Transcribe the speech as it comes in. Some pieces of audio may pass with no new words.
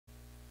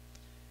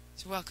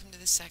So welcome to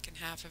the second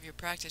half of your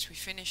practice. We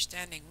finished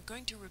standing. We're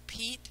going to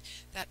repeat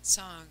that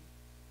song,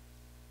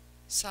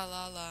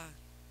 Salala,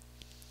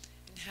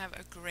 and have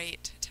a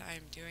great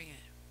time doing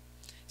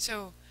it.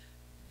 So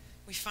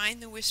we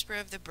find the whisper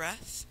of the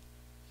breath.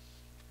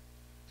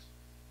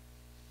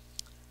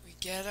 We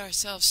get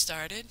ourselves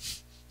started.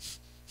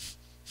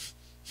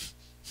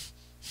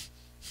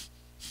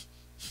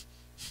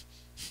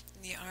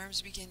 And the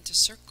arms begin to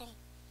circle.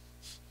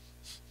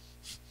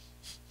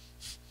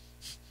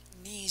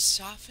 Knees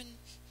soften.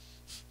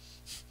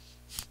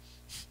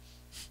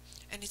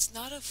 And it's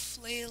not a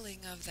flailing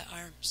of the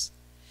arms.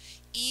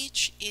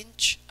 Each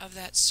inch of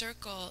that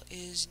circle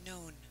is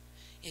known,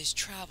 is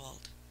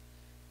traveled.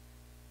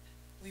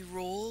 We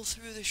roll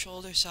through the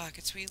shoulder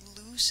sockets. We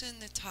loosen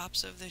the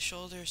tops of the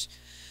shoulders.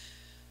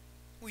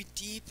 We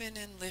deepen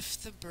and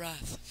lift the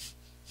breath.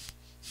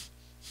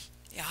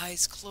 The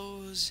eyes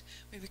close.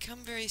 We become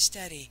very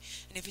steady.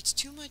 And if it's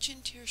too much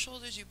into your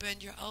shoulders, you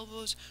bend your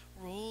elbows,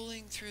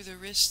 rolling through the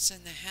wrists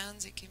and the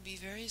hands. It can be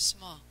very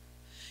small.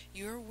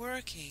 You're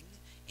working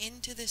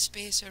into the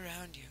space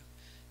around you,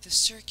 the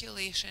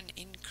circulation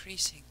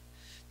increasing,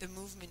 the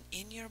movement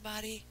in your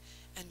body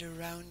and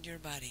around your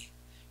body,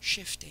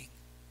 shifting,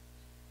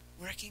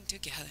 working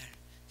together.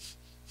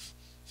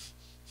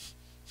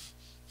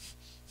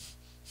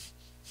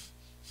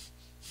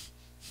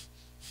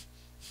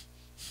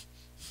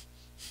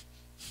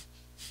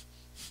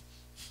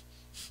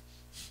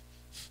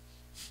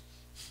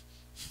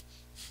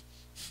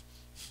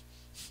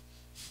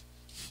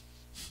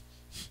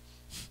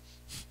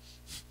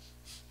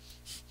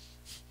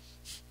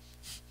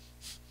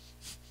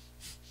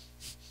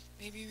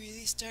 Maybe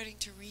really starting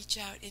to reach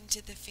out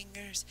into the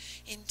fingers,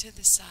 into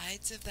the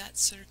sides of that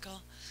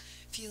circle,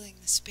 feeling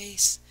the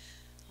space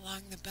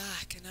along the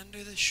back and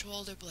under the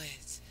shoulder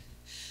blades.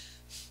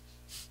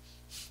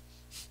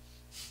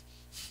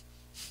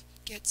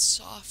 Get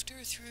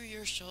softer through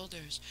your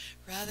shoulders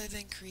rather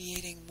than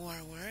creating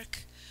more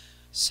work.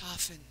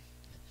 Soften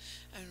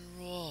and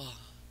roll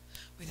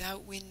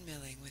without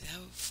windmilling,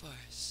 without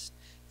force.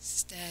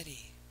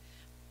 Steady,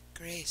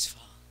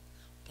 graceful,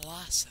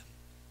 blossom.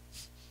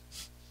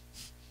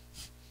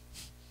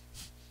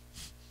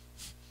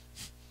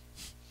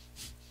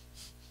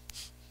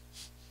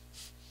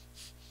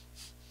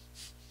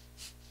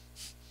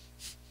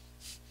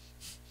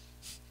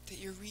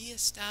 You're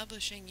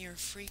re-establishing your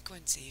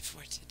frequency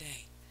for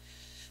today.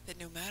 That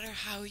no matter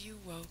how you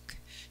woke,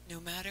 no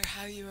matter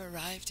how you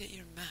arrived at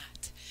your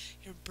mat,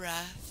 your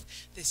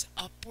breath, this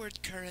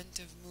upward current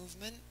of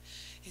movement,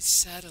 is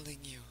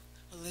settling you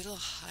a little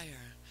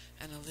higher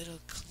and a little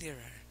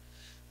clearer.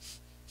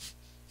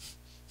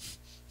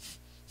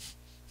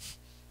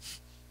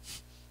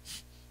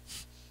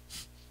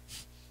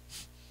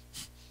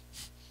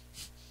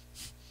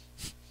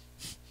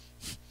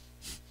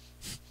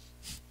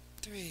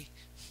 Three.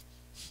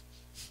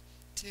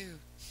 2.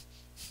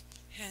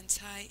 Hands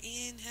high,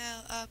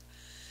 inhale up,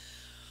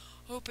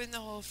 open the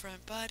whole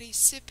front body,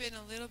 sip in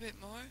a little bit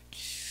more,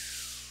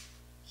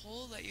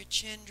 hold, let your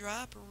chin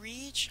drop,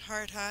 reach,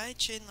 heart high,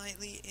 chin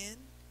lightly in,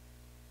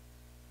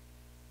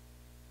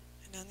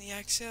 and on the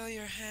exhale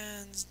your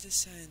hands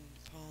descend,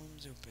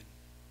 palms open,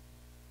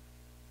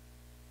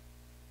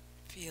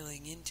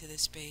 feeling into the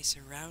space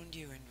around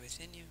you and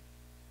within you.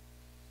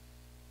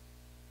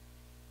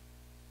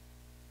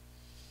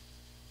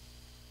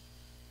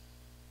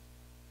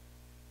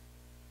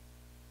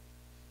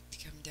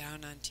 Come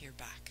down onto your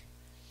back.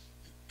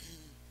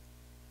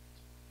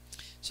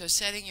 So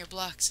setting your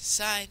blocks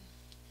aside,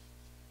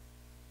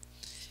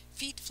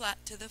 feet flat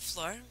to the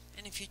floor,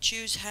 and if you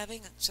choose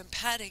having some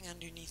padding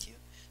underneath you,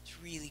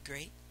 it's really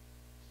great.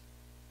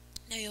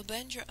 Now you'll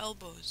bend your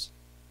elbows.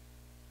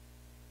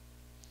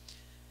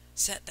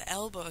 Set the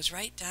elbows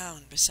right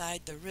down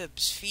beside the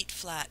ribs, feet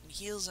flat and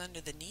heels under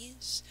the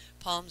knees,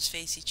 palms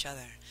face each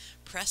other.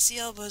 Press the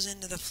elbows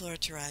into the floor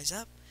to rise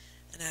up,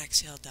 and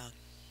exhale down.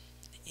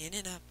 In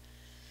and up.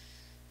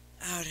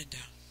 Out and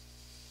down.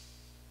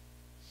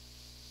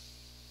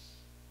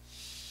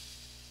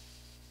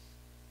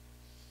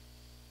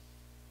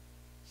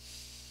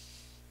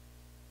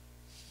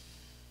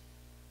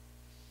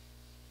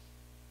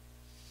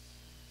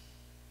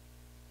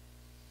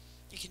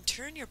 You can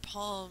turn your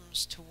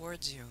palms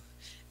towards you.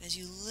 As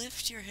you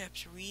lift your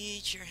hips,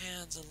 reach your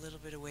hands a little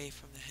bit away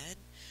from the head.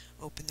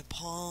 Open the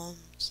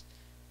palms.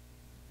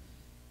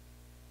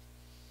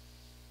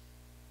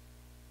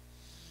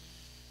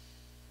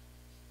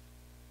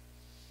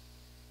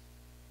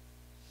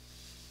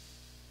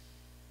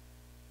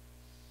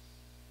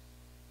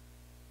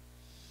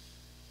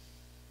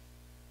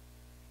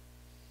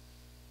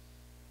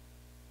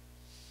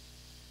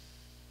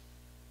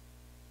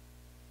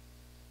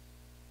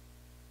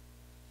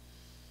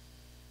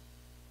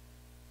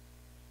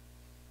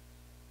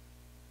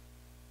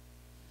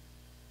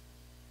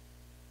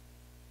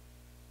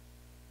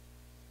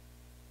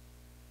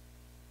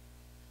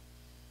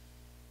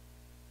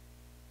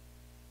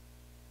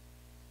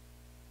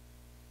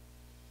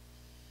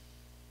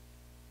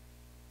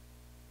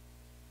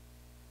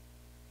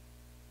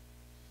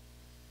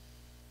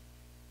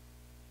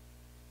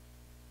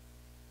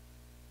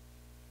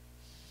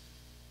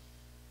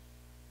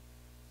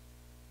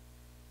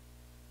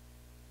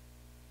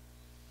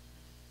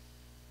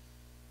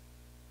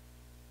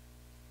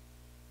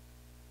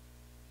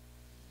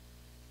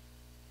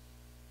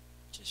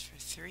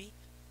 3,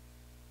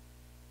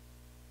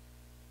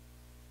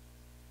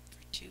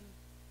 for 2,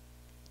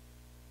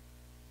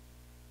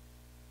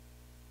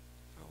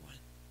 for 1.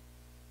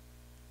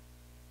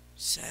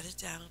 Set it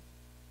down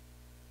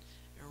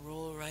and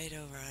roll right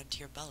over onto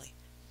your belly.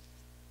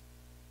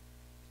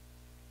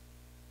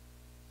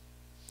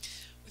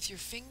 With your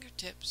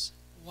fingertips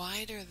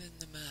wider than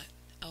the mat,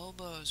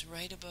 elbows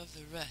right above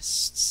the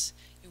wrists,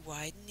 you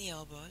widen the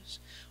elbows,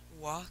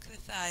 walk the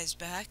thighs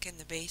back and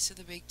the base of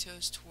the big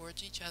toes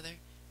towards each other,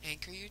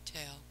 anchor your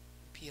tail,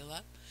 peel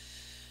up,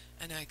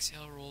 and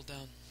exhale, roll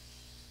down.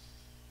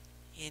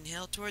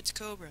 Inhale towards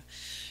cobra.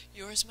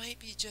 Yours might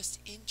be just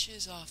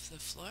inches off the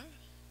floor.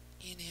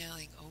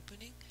 Inhaling,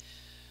 opening,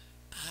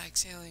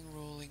 exhaling,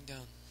 rolling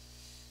down.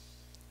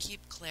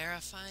 Keep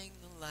clarifying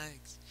the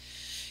legs.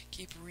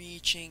 Keep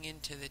reaching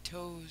into the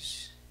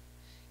toes.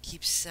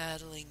 Keep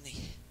settling the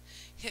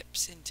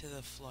hips into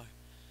the floor.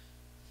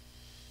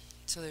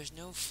 So there's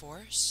no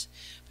force,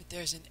 but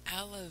there's an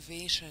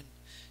elevation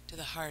to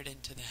the heart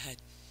and to the head.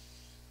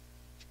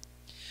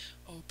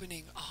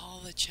 Opening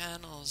all the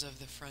channels of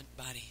the front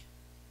body.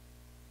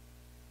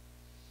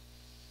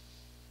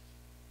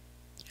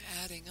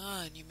 Adding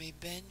on, you may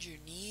bend your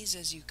knees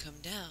as you come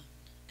down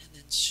and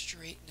then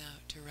straighten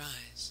out to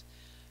rise.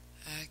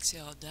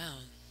 Exhale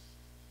down,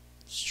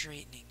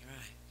 straightening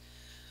rise.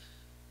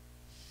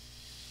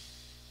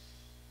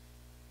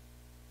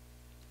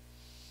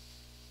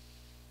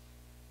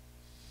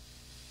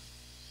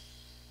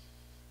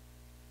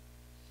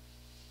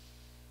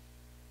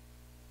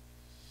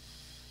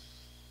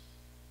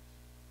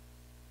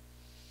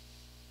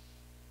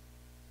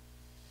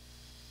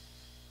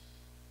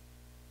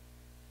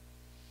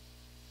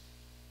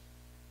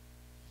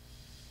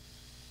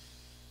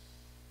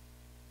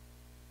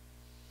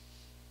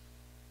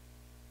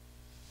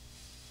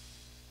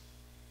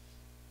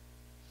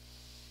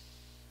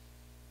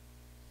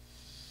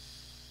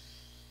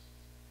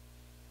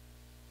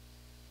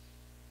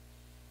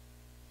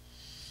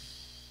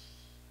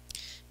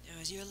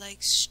 As your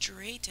legs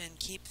straighten,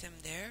 keep them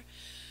there.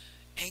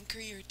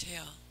 Anchor your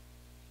tail.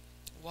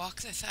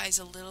 Walk the thighs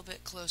a little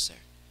bit closer.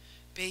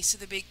 Base of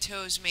the big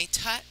toes may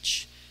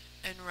touch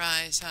and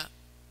rise up.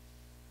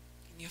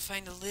 And you'll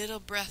find a little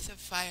breath of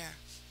fire.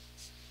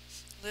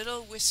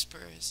 Little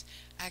whispers,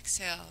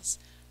 exhales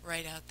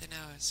right out the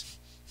nose.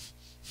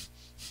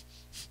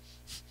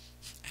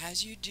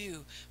 As you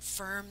do,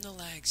 firm the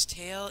legs,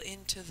 tail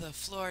into the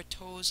floor,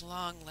 toes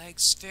long,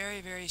 legs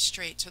very, very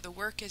straight. So the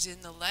work is in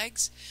the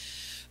legs.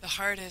 The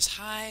heart is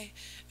high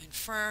and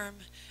firm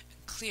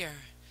and clear.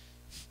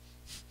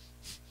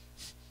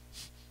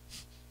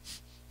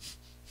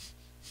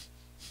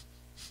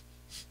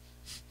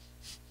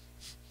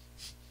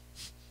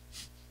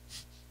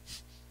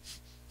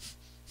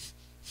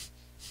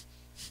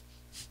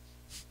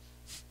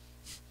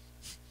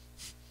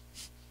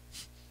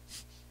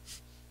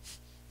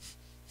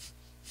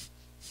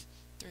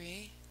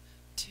 Three,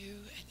 2,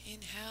 and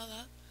inhale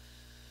up.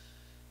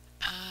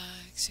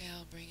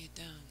 Exhale, bring it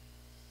down.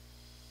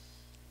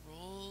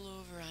 Roll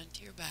over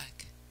onto your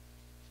back.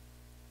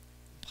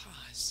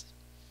 Pause.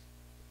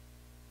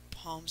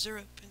 Palms are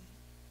open.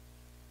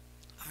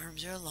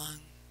 Arms are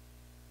long.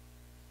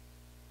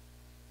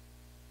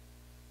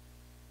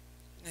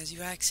 And as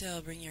you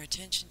exhale, bring your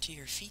attention to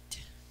your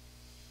feet.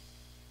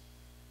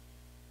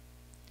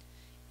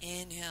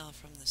 Inhale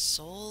from the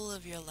sole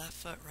of your left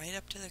foot right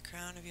up to the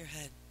crown of your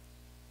head.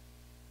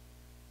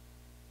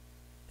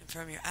 And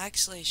from your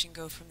exhalation,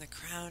 go from the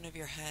crown of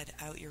your head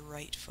out your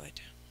right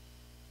foot.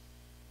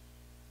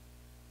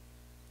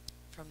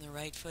 From the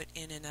right foot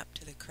in and up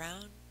to the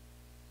crown.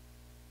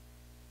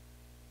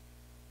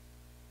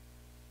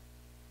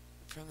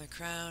 From the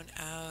crown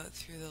out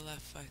through the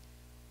left foot.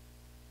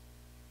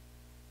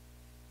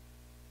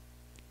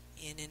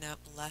 In and up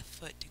left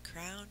foot to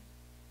crown.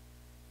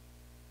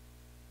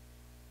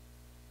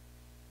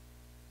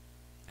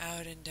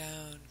 Out and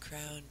down,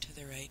 crown to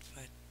the right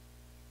foot.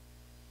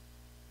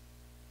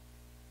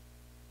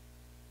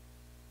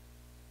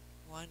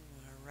 One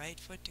more, right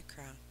foot to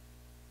crown.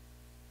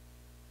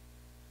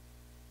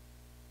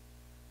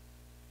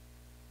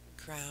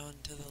 Crown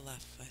to the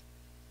left foot.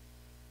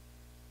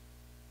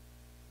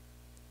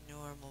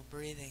 Normal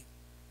breathing.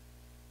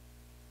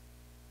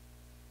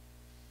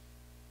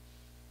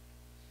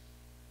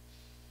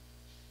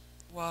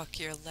 Walk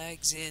your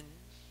legs in.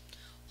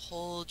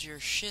 Hold your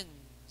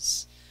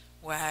shins.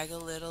 Wag a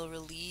little,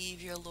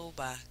 relieve your low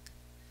back.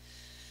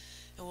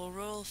 And we'll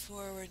roll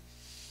forward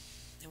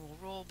and we'll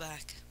roll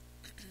back.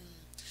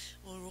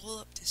 We'll roll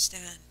up to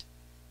stand.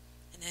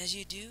 And as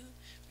you do,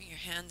 bring your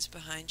hands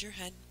behind your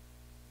head.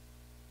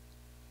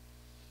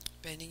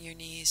 Bending your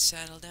knees,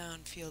 settle down,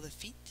 feel the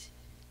feet.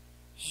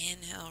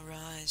 Inhale,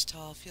 rise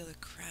tall, feel the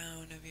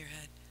crown of your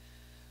head.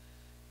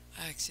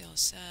 Exhale,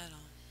 settle.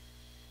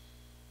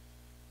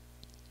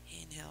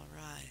 Inhale,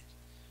 rise.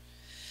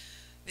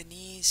 The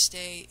knees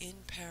stay in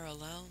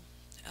parallel,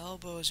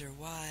 elbows are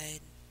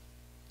wide,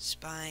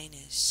 spine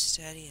is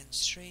steady and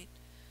straight.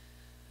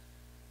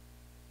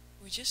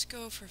 We just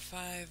go for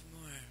 5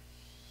 more.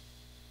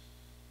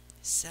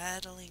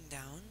 settling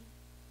down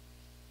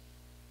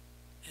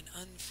and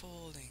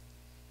unfolding.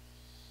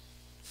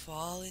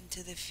 Fall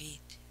into the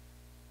feet.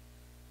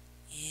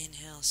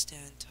 Inhale,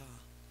 stand tall.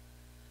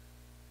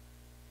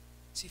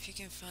 See if you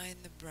can find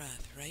the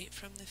breath right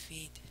from the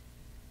feet.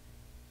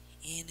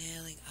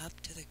 Inhaling up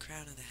to the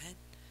crown of the head.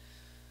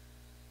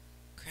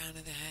 Crown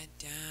of the head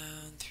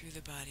down through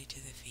the body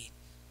to the feet.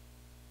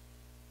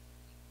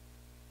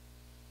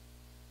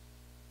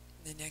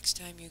 The next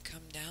time you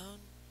come down,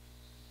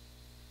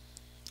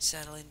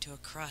 settle into a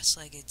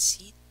cross-legged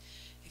seat.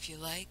 If you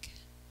like,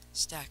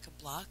 stack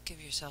a block,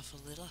 give yourself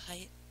a little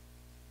height.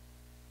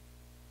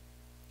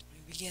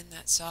 We begin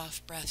that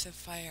soft breath of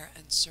fire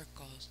and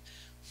circles.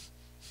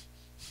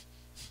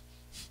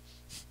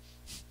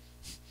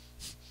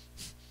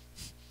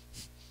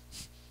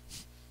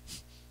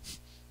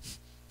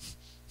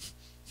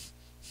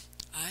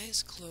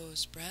 Eyes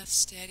closed, breath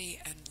steady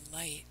and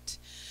light,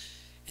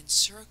 and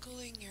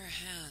circling your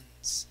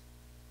hands,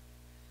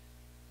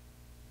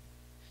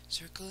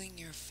 circling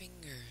your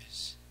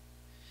fingers.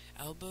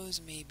 Elbows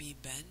may be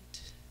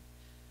bent.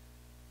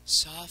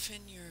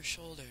 Soften your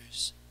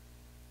shoulders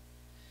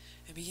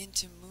and begin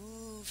to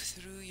move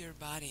through your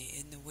body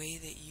in the way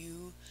that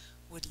you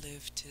would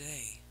live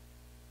today.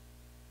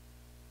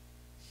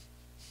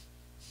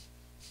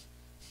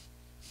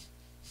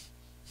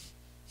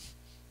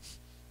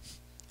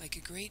 Like a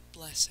great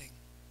blessing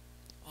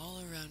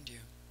all around you.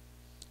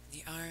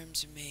 The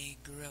arms may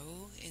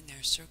grow in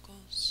their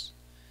circles,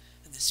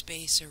 and the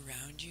space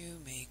around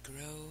you may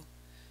grow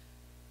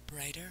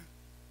brighter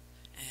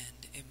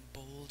and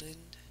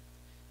emboldened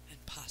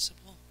and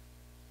possible.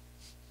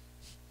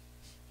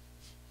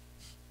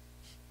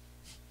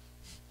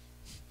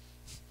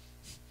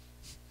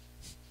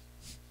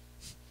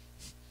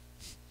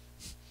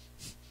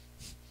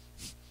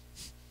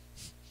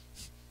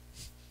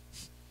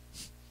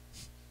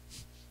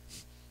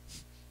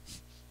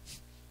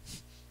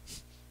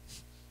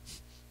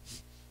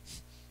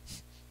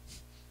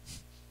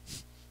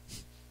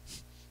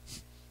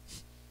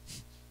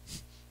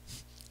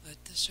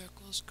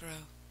 Circles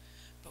grow,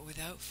 but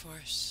without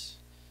force.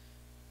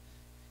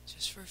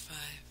 Just for 5,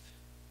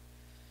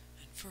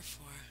 and for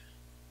 4,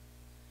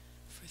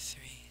 for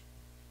 3.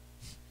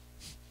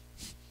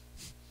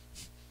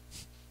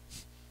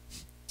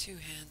 2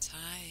 hands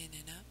high, in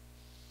and up.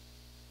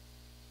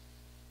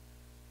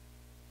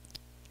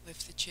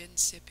 Lift the chin,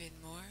 sip in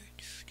more.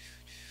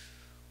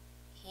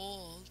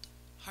 Hold,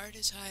 heart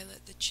is high,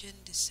 let the chin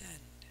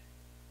descend.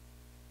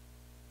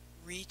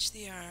 Reach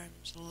the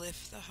arms,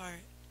 lift the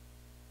heart.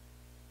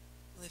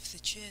 Lift the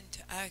chin to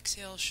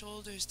exhale,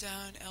 shoulders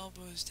down,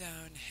 elbows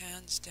down,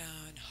 hands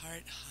down,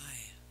 heart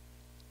high.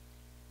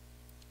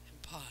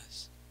 And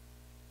pause.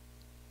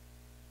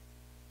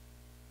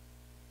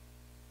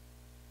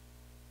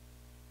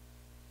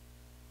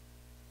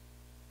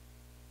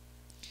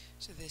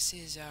 So this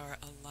is our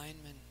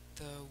alignment,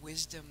 the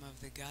wisdom of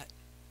the gut.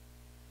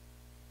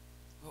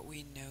 What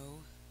we know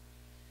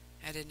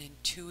at an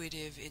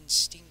intuitive,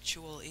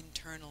 instinctual,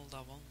 internal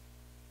level.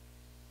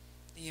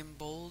 The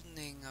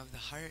emboldening of the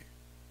heart.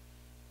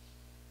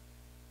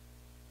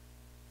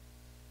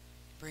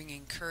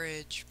 Bringing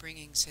courage,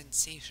 bringing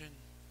sensation,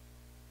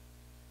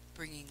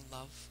 bringing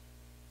love,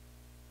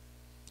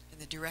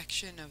 and the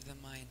direction of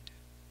the mind,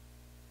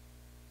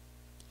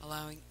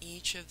 allowing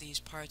each of these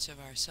parts of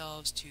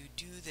ourselves to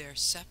do their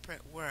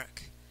separate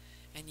work,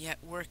 and yet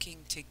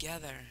working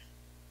together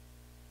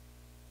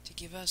to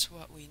give us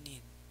what we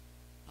need,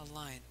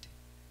 aligned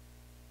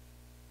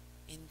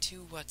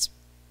into what's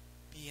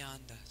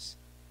beyond us.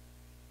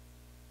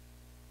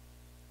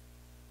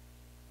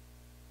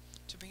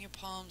 So bring your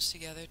palms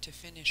together to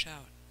finish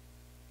out.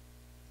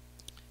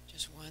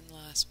 Just one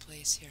last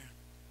place here.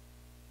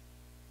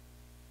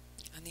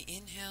 On the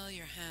inhale,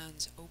 your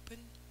hands open,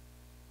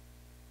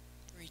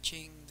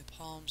 reaching the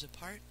palms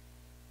apart.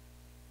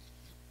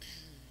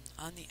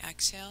 On the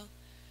exhale,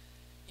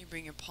 you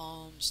bring your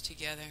palms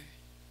together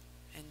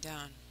and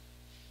down.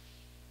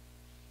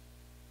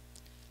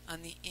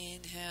 On the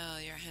inhale,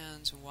 your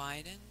hands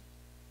widen.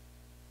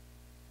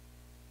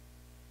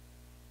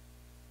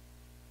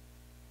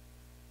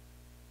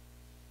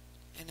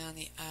 And on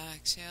the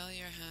exhale,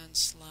 your hands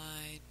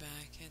slide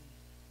back in.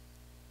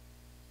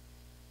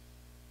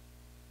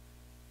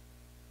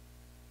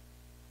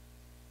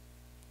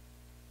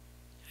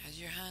 As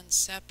your hands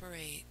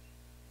separate,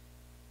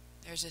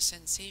 there's a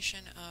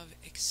sensation of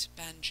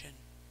expansion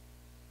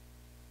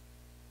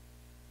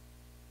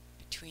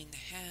between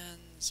the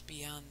hands,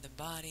 beyond the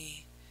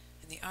body,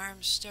 and the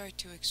arms start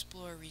to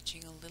explore,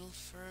 reaching a little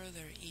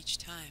further each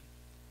time,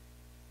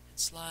 and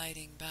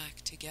sliding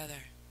back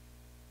together,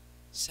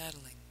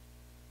 settling.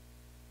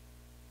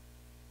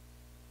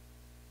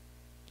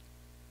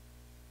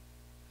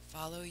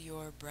 Follow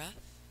your breath.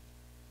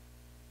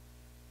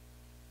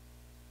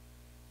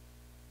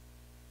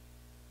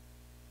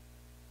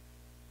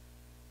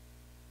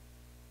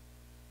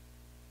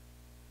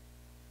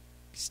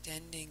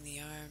 Extending the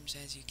arms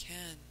as you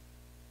can,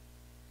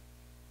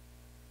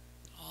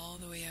 all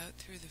the way out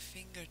through the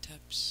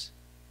fingertips.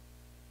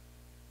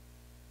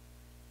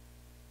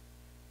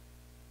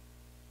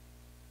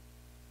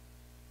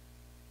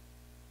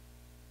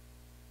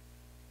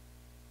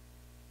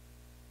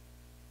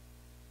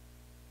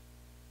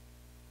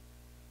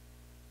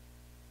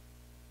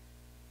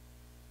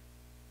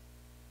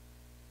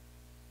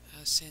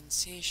 a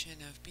sensation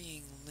of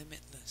being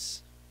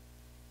limitless,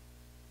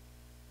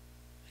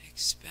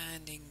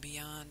 expanding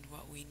beyond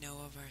what we know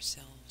of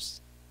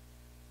ourselves.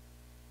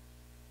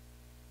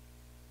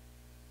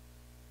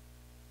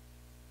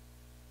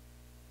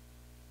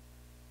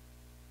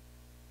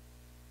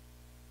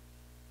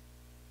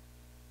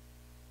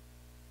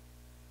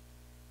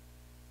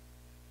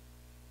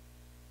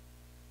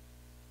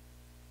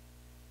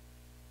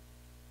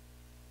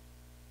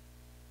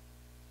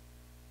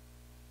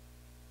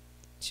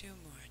 Two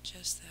more,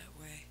 just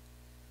that way.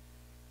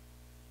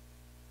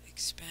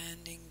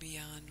 Expanding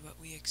beyond what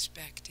we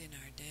expect in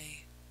our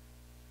day.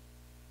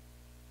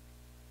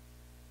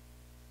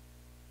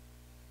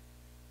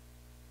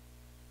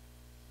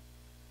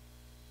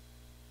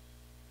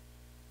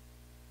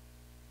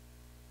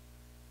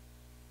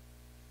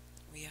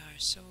 We are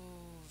so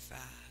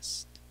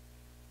vast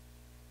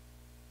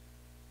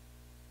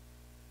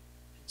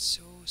and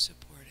so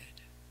supported.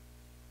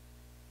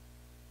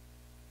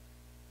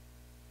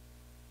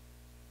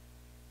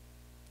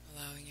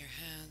 Allowing your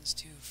hands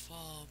to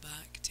fall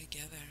back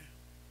together.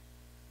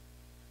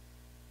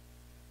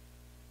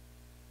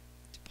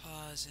 To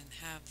pause and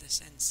have the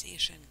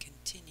sensation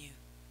continue,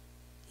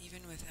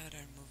 even without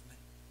our movement.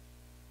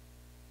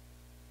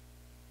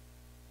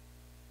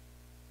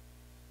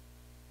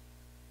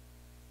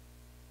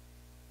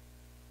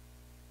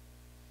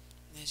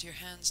 And as your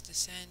hands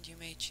descend, you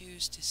may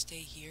choose to stay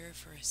here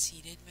for a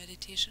seated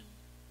meditation,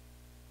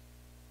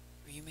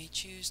 or you may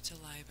choose to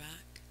lie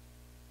back,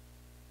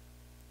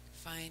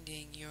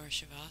 finding your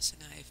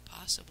Shavasana, if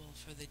possible,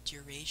 for the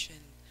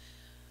duration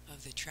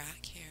of the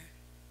track here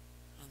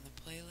on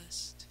the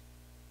playlist.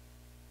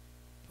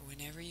 But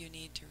whenever you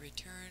need to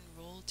return,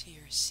 roll to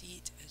your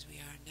seat as we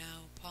are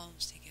now,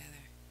 palms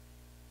together,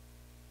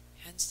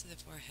 hands to the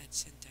forehead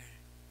center.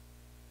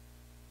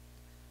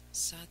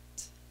 Sat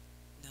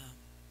Nam.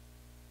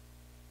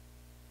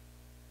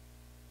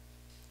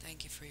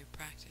 Thank you for your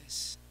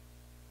practice.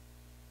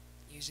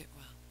 Use it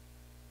well.